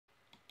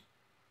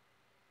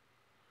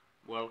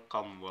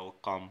welcome,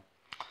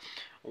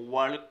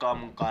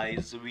 welcome,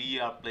 guys. We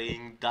are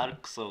playing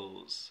Dark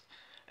Souls,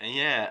 and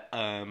yeah,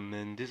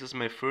 and this is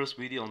my first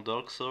video on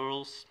Dark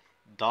Souls.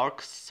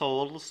 Dark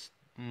Souls.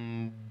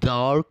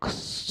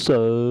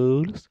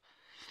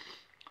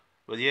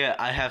 But yeah,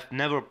 I have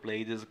never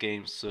played this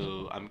game,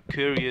 so I'm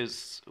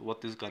curious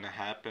what is gonna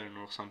happen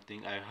or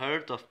something. I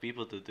heard of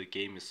people that the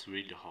game is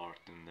really hard,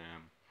 and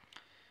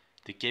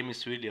the game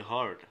is really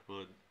hard,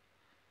 but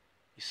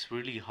it's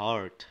really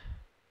hard.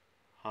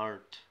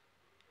 Hard.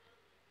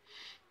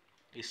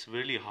 It's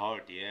really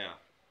hard, yeah.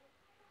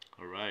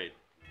 Alright.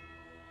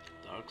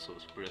 Dark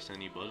Souls, press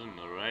any button,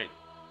 alright.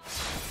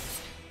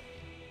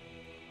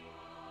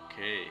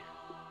 Okay.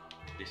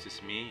 This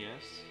is me,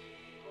 yes.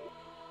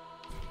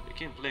 We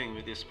can playing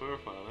with this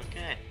profile,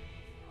 okay.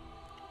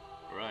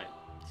 Alright.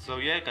 So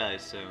yeah,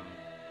 guys,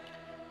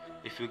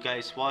 if you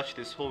guys watch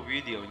this whole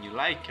video and you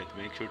like it,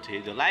 make sure to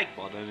hit the like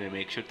button and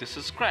make sure to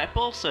subscribe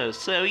also.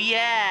 So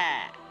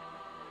yeah!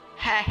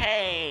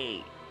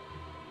 Hey!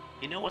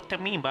 You know what I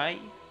mean, bye?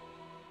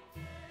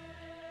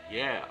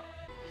 Yeah.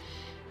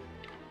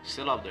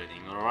 Still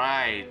updating.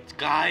 Alright,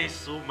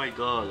 guys. Oh my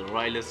god.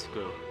 Alright, let's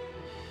go.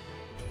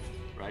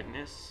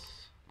 Brightness.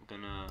 I'm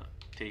gonna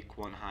take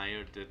one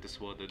higher. That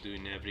is what I do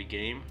in every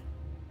game.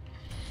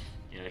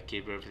 Yeah,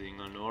 keep everything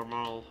on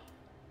normal.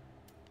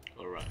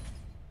 Alright.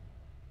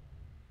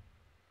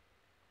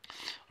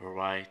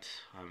 Alright.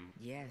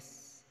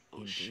 Yes. Oh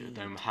indeed. shit.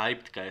 I'm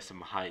hyped, guys.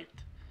 I'm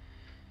hyped.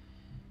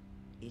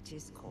 It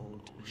is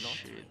called Oh lottery.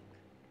 shit.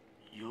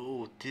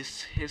 Yo,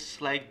 this is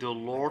like the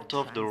Lord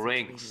of the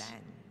Rings.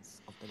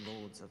 Lands of the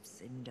Lords of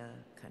Cinder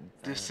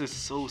converge. This is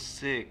so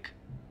sick.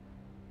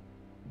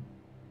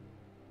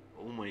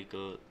 Oh my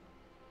god.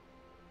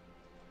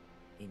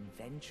 In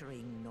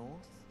venturing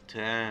north,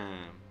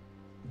 Damn.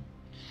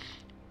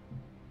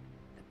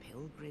 the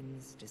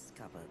pilgrims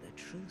discover the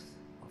truth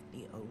of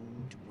the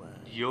old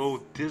world.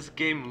 Yo, this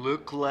game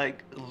looks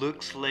like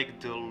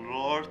the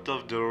Lord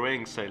of the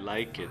Rings. I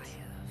like it.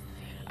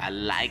 I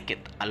like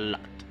it a lot.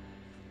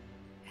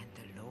 And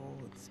the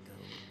lords go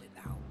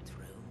without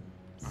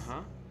thrones.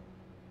 Uh-huh.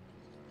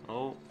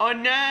 Oh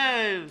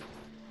no!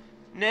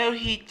 No,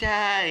 he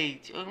died.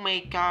 Oh my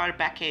god,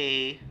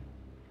 Becky.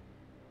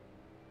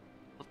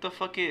 What the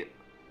fuck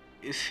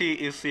is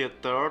he a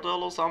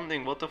turtle or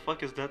something? What the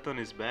fuck is that on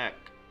his back?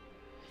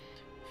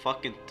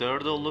 Fucking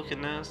turtle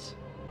looking ass.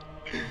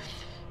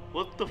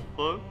 What the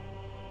fuck?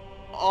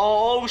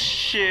 Oh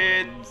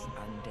shit!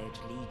 Undead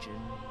legion.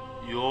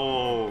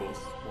 Yo,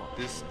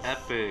 this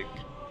epic.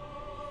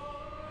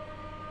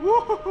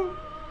 Woo!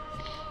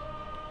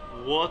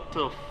 What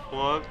the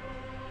fuck?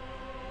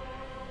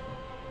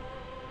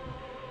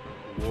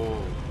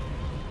 Whoa.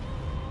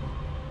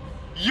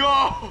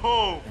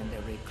 Yo! And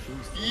the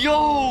reclusive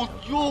Yo!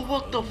 Yo,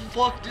 what the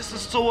fuck? This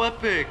is so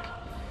epic!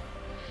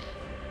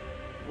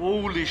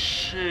 Holy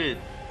shit!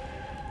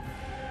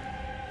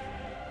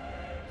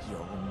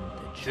 Yawn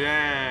the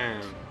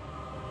Damn!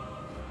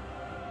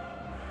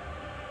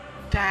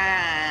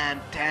 Damn,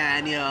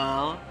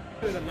 Daniel!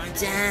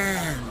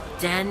 Damn,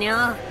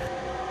 Daniel!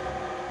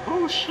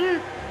 Oh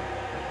shit!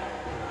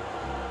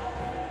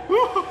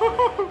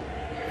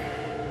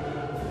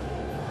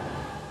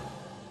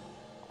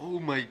 Oh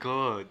my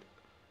god!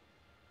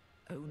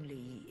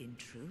 Only in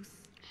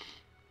truth,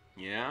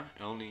 Yeah,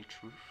 only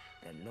truth.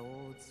 the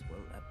lords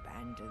will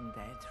abandon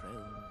their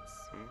thrones.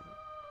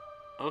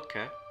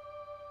 Okay.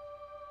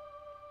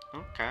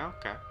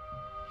 Okay.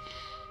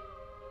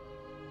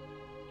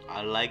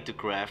 I like the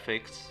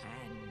graphics.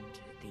 And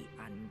the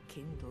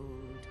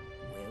unkindled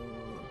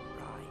will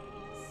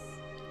rise.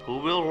 Who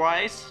will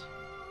rise?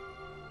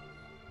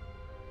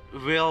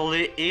 Will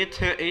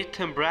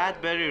Ethan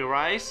Bradberry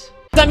rise?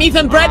 I'm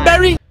Ethan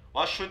Bradberry.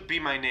 What should be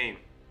my name?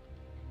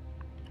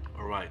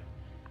 Alright.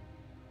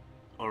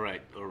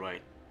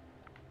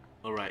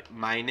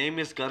 My name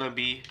is gonna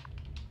be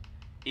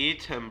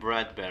Ethan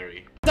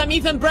Bradberry. I'm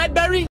Ethan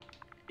Bradberry.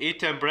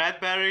 Ethan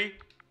Bradberry?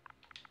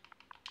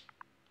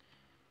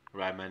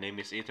 Right, my name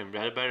is Ethan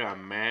Bradberry.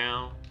 I'm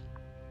male.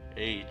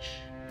 Age.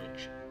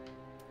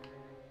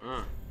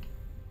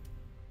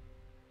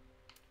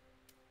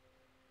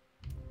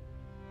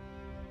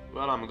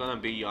 Well, I'm gonna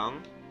be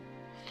young.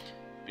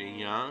 Being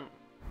young.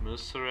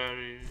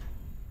 Mercenary.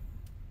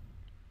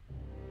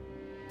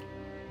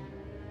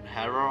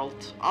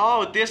 Harold.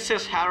 Oh, this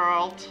is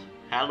Harold.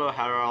 Hello,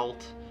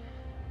 Harold.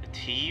 A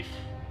thief.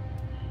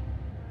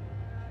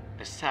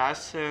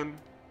 Assassin.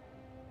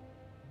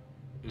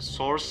 A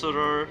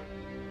sorcerer.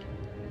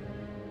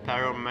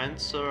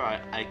 Pyromancer.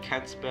 I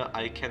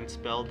can't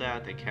spell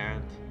that. I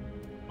can't.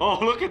 Oh,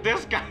 look at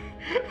this guy.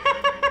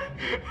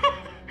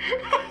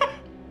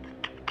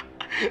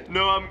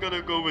 No, I'm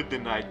gonna go with the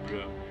knight,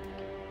 bro.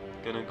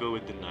 Gonna go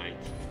with the knight.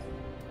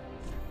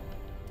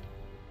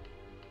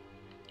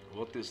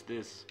 What is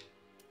this?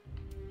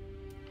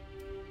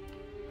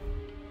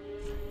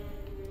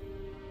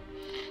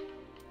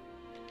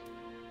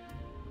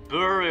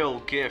 Burial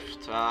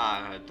gift.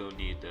 Ah, I don't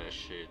need that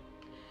shit.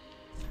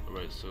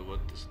 Alright, so what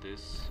is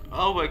this?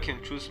 Oh, I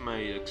can choose my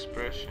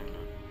expression.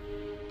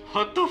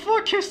 What the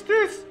fuck is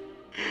this?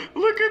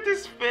 Look at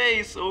his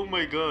face. Oh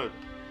my god.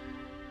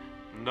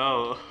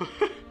 No.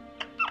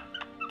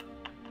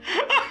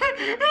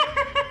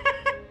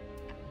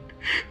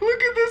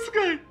 Look at this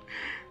guy.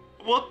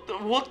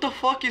 What the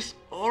fuck is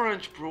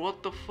orange, bro?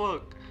 What the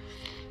fuck?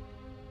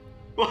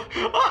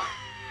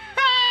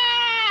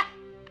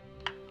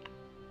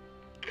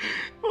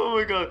 Oh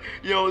my god.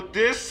 Yo,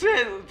 this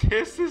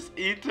is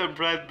Ethan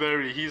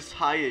Bradberry. He's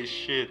high as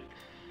shit.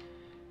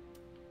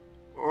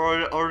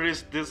 Or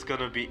is this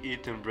gonna be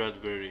Ethan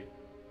Bradberry?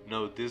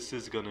 No, this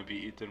is gonna be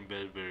Ethan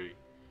Bradberry.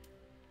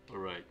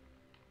 Alright.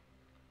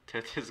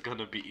 That is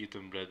gonna be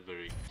Ethan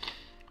Bradberry.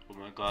 Oh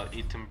my god,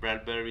 Ethan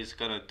Bradberry is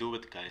gonna do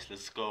it, guys.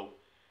 Let's go.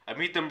 I'm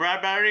Ethan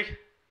Bradberry.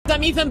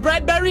 I'm Ethan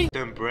Bradberry.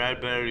 Ethan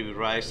Bradberry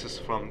rises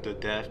from the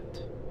dead.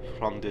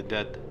 From the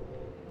dead.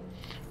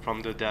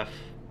 From the death.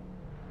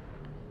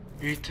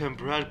 Ethan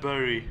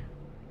Bradberry.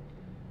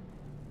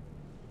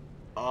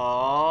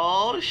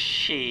 Oh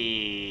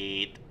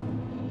shit.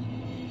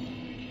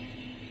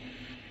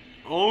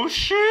 Oh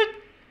shit.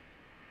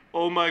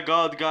 Oh my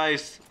god,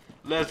 guys.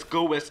 Let's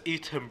go as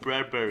Ethan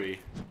Bradberry.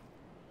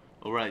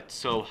 Alright,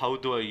 so how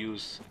do I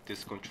use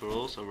these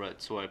controls?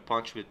 Alright, so I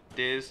punch with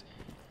this,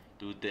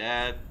 do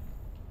that.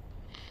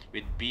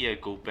 With B I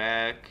go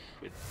back.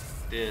 With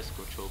this,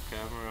 control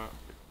camera.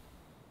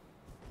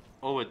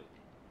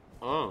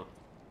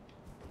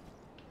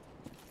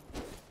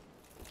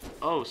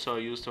 Oh, so I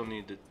used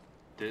only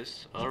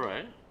this.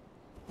 Alright.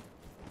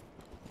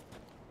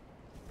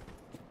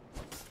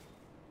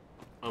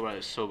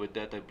 Alright, so with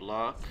that I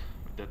block,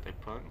 with that I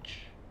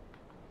punch.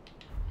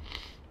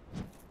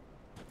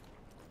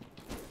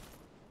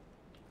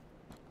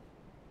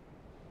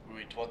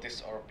 Wait, what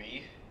is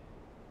RB?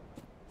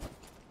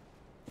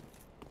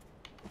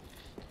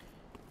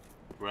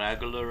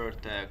 Regular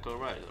attack.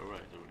 Alright.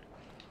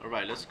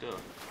 Alright, let's go.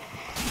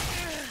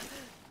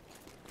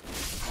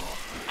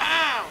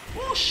 Ow!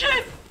 Oh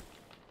shit!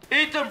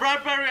 Ethan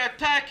Bradberry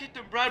attack!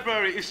 Ethan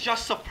Bradberry! It's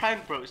just a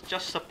prank, bro. It's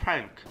just a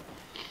prank.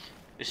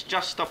 It's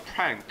just a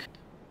prank.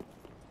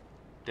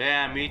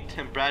 Damn,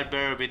 Ethan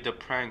Bradberry with the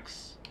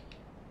pranks.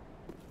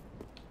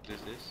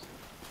 This is?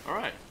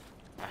 Alright.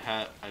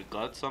 I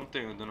got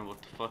something. I don't know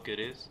what the fuck it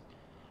is.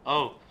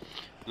 Oh,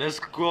 let's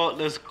go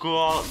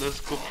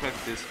prank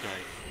this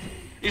guy.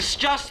 It's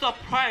just a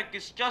prank.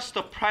 It's just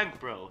a prank,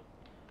 bro.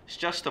 It's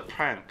just a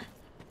prank.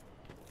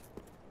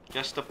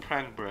 Just a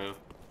prank, bro.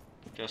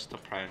 Just a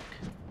prank.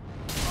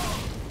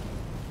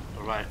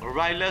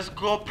 Alright, let's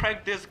go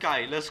prank this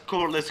guy. Let's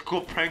go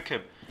prank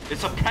him.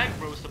 It's a prank,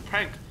 bro. It's a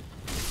prank.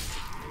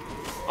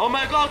 Oh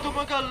my god,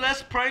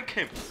 let's prank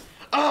him.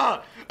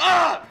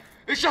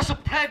 It's just a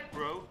prank,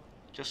 bro.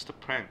 Just a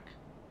prank.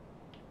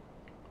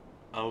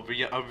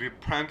 We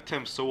pranked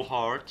him so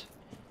hard.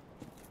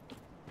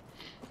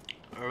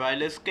 Alright,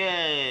 let's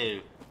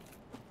go.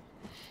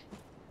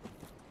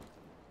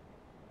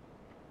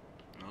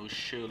 Oh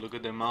shit, look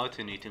at the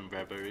mountain, Ethan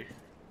Bradberry.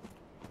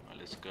 Alright,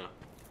 let's go.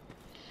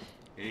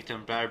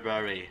 Ethan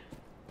Bradberry,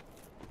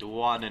 the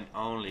one and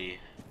only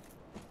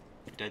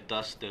that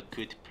does the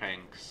good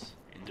pranks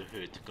in the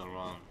hood gone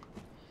wrong.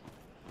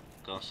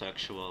 Gone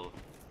sexual.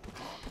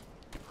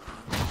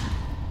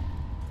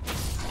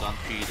 Gone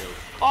pedo.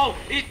 Oh,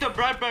 Ethan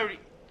Bradberry!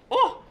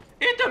 Oh,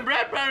 Ethan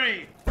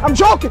Bradberry! I'm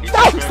joking.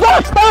 Stop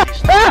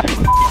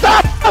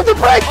the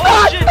break!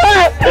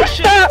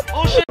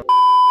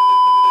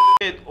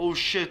 Oh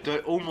shit, I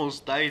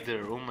almost died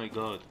there. Oh my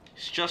god.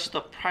 It's just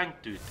a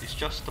prank, dude. It's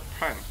just a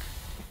prank.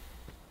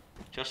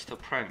 Just a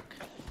prank.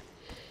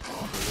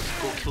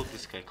 Let's go kill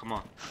this guy. Come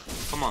on.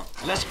 Come on.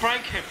 Let's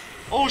prank him.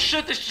 Oh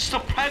shit, it's just a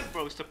prank,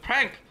 bro. It's a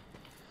prank.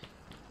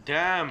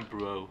 Damn,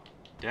 bro.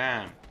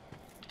 Damn.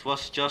 It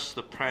was just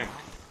a prank.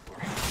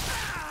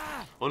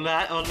 Oh,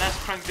 let's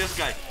prank this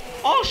guy.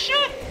 Oh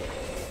shit!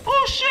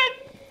 Oh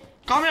shit!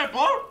 Come here,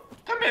 bro!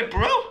 Come here,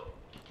 bro!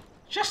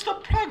 Just a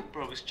prank,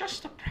 bro. It's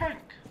just a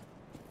prank.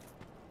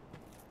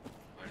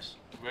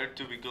 Where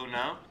do we go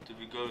now? Do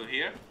we go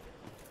here?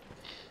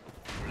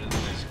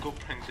 Let's go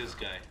prank this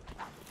guy.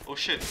 Oh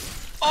shit!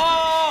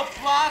 Oh,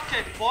 block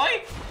it,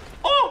 boy!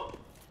 Oh!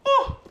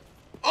 Oh!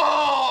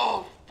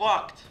 Oh!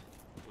 Fucked!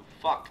 You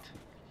fucked.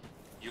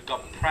 You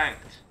got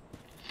pranked.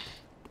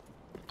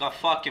 Got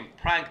fucking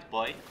pranked,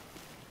 boy.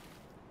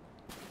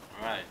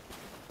 Alright.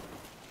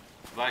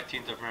 Right,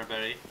 Ethan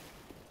Bradberry.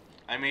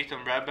 I'm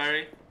Ethan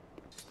Bradberry.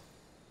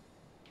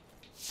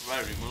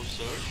 Right, remove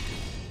search.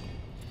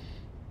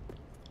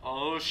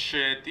 Oh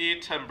shit,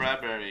 Ethan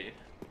Bradberry.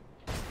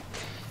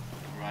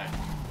 Right.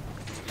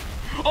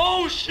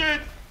 Oh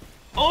shit!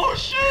 Oh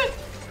shit!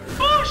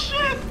 Oh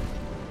shit!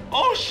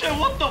 Oh shit,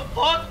 what the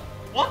fuck?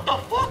 What the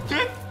fuck,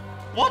 dude?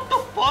 What the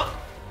fuck?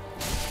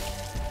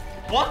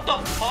 What the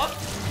fuck?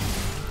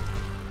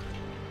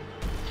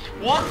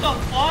 What the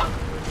fuck?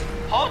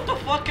 How the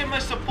fuck am I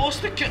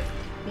supposed to kill?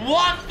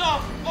 What the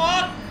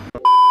fuck?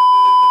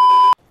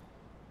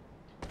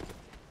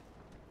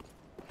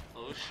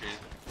 Oh shit.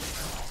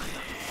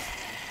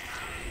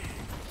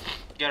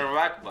 Get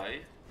wrecked,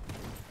 buddy.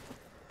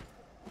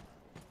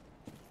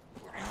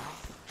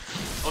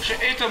 Oh Oh shit,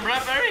 Ethan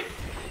Bradberry?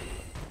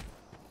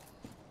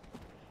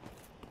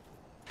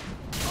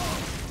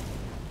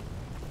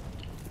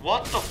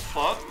 What the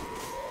fuck?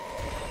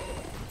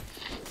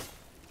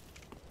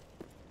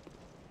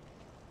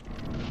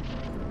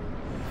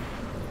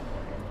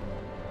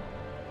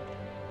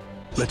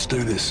 Let's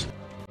do this. What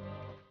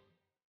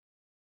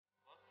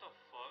the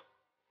fuck?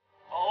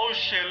 Oh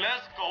shit,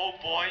 let's go,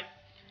 boy.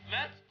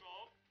 Let's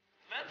go.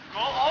 Let's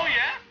go. Oh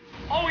yeah.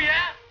 Oh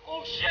yeah.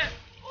 Oh shit.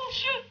 Oh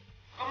shit.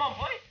 Come on,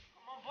 boy.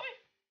 Come on, boy.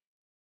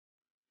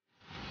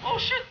 Oh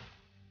shit.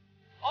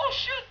 Oh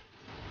shit.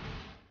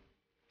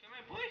 Come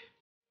here, boy.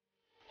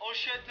 Oh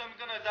shit, I'm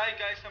gonna die,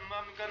 guys. I'm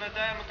gonna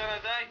die. I'm gonna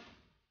die.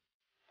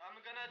 I'm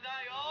gonna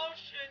die. Oh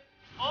shit.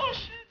 Oh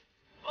shit.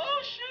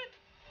 Oh shit.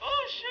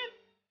 Oh shit.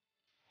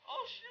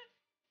 Oh shit.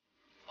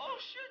 Oh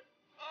shit.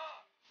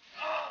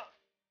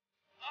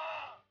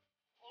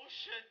 Oh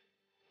shit.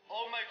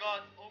 Oh my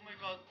god. Oh my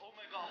god. Oh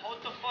my god. How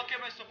the fuck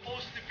am I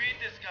supposed to beat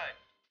this guy?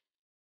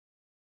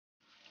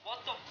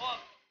 What the fuck?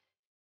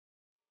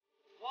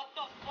 What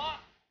the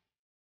fuck?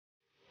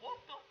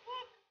 What the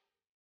fuck?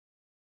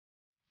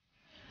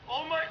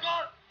 Oh my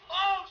god.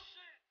 Oh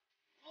shit.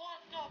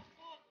 What the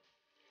fuck?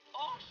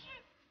 Oh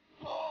shit.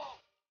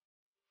 Oh.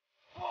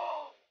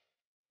 Oh.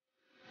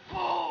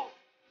 Oh.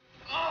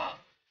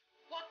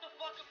 What the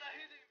fuck? I'm not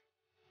hitting.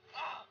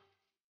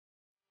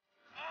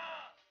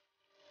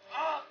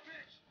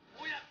 Bitch.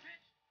 Oh yeah,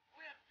 bitch.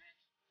 Oh yeah, bitch.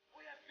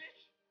 Oh yeah,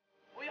 bitch.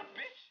 Oh yeah,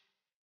 bitch.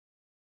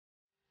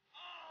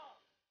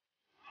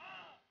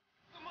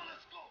 Come on,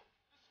 let's go.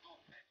 Let's go,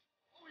 bitch.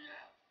 Oh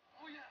yeah.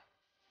 Oh yeah.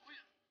 Oh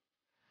yeah.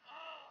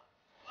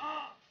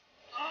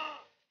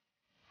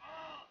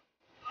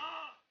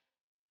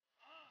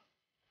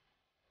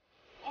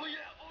 Oh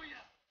yeah. Oh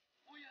yeah.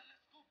 Oh yeah.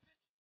 Let's go,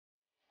 bitch.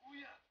 Oh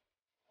yeah.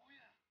 Oh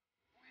yeah.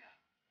 Oh yeah. Oh yeah.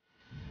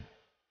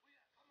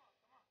 Come on.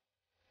 Come on.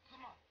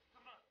 Come on.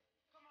 Come on.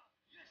 Come on.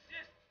 Yes.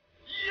 Yes.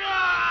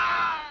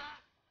 Yeah.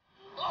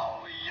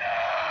 Oh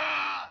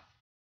yeah.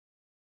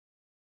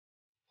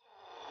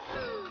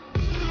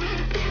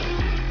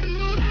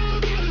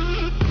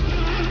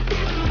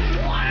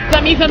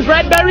 Some Ethan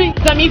Bradberry,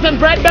 some Ethan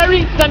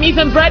Bradberry, some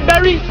Ethan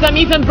Bradberry, some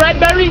Ethan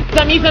Bradberry,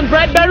 some Ethan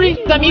Bradberry,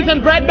 some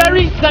Ethan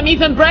Bradberry, some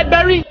Ethan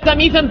Bradberry,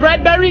 some Ethan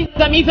Bradberry,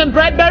 some Ethan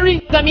Bradberry,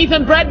 some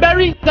Ethan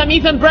Bradberry, some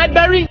Ethan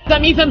Bradberry,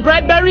 some Ethan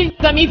Bradberry,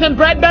 some Ethan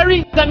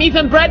Bradberry, some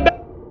Ethan Bradberry.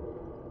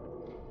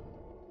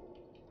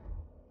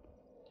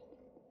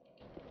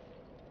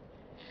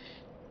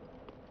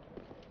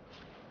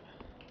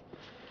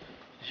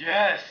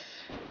 Yes!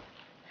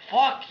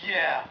 Fuck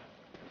yeah!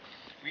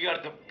 We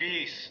are the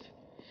beast.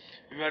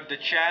 We are the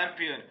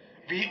champion.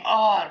 We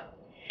are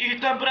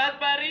Ethan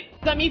Bradberry.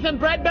 Some Ethan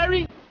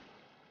Bradberry.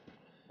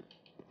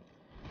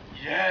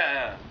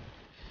 Yeah!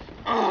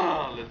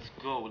 Let's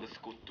go. Let's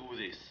go do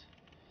this.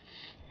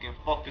 You can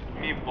fuck with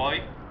me,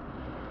 boy.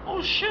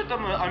 Oh shit,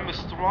 I'm a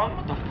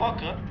strong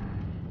motherfucker.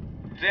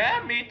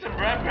 Damn, Ethan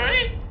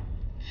Bradberry.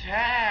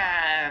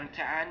 Damn,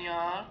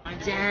 Daniel.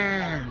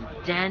 Damn,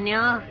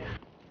 Daniel.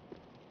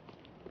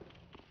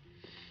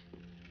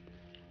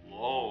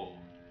 Whoa.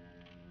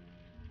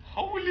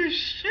 Holy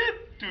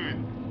shit,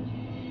 dude.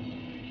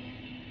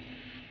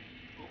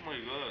 Oh my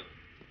god.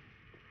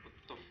 What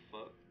the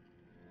fuck?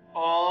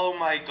 Oh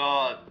my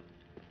god.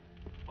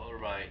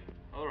 Alright,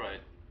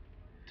 alright.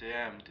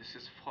 Damn, this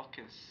is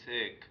fucking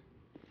sick.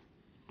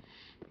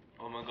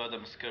 Oh my god,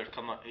 I'm scared.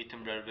 Come on,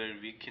 Ethan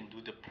Bradberry, we can do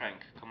the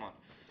prank. Come on.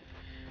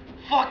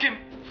 Fucking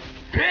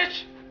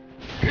bitch!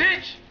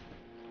 Bitch!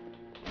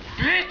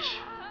 Bitch!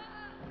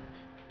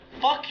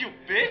 Fuck you,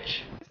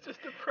 bitch! It's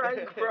just a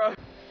prank, bro.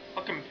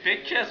 Fucking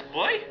bitch ass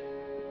boy!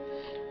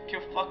 You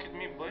can fuck with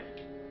me, boy.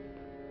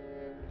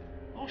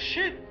 Oh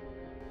shit!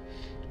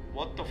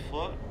 What the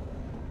fuck?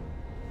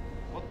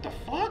 What the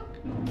fuck?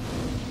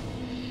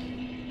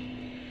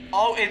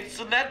 Oh, it's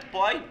LED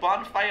boy,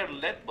 bonfire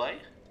LED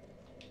boy.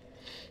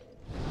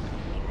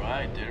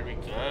 Alright, there we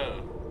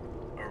go.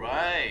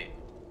 Alright.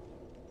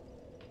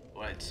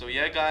 Alright, so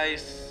yeah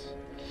guys.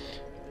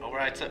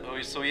 Alright,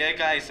 so yeah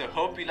guys, I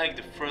hope you liked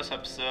the first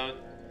episode.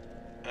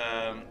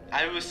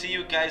 I will see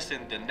you guys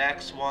in the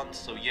next one.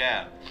 So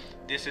yeah,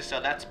 this is a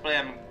let's play.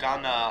 I'm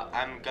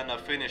gonna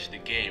finish the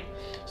game.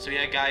 So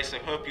yeah guys, I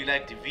hope you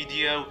liked the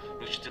video.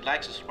 Make sure to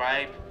like,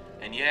 subscribe,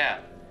 and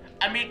yeah,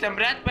 I'm Ethan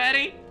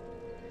Bradberry.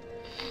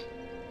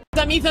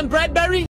 Some Ethan Bradberry.